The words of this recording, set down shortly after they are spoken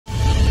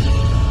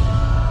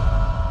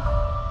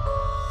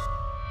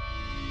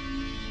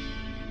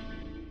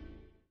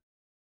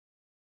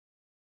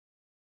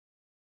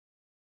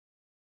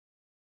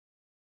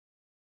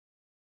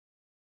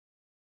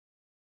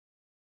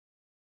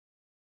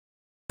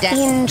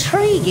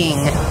Intriguing.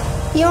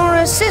 Your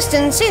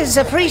assistance is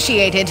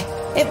appreciated.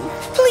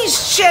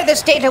 Please share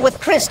this data with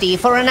Christy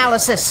for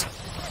analysis.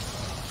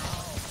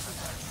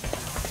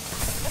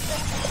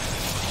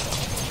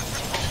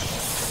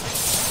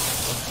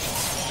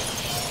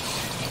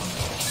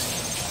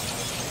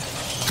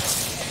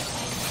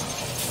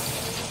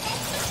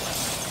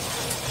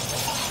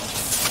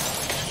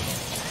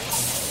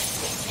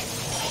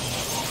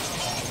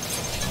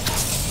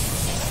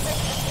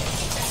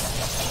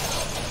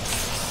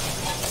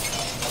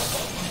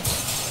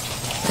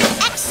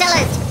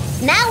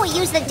 Now we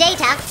use the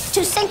data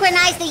to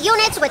synchronize the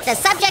units with the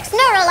subject's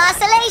neural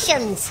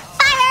oscillations.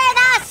 Fire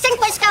the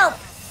Synchroscope!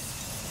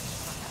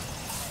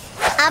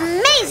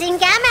 Amazing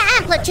gamma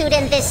amplitude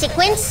in this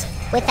sequence.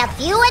 With a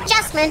few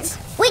adjustments,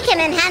 we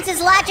can enhance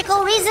his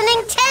logical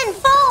reasoning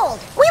tenfold.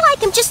 We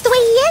like him just the way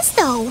he is,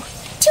 though.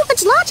 Too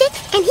much logic,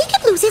 and he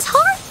could lose his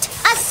heart.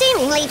 A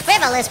seemingly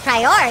frivolous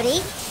priority,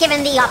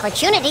 given the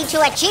opportunity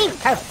to achieve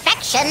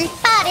perfection.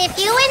 But if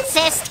you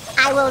insist,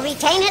 I will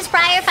retain his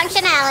prior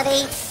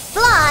functionality.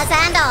 Flaws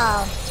and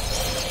all.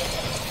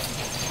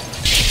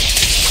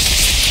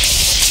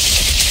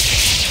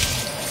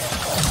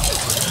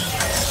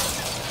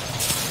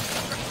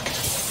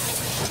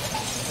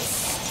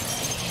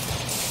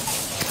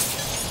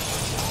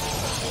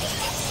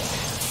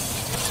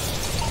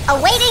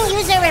 Awaiting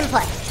user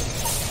input.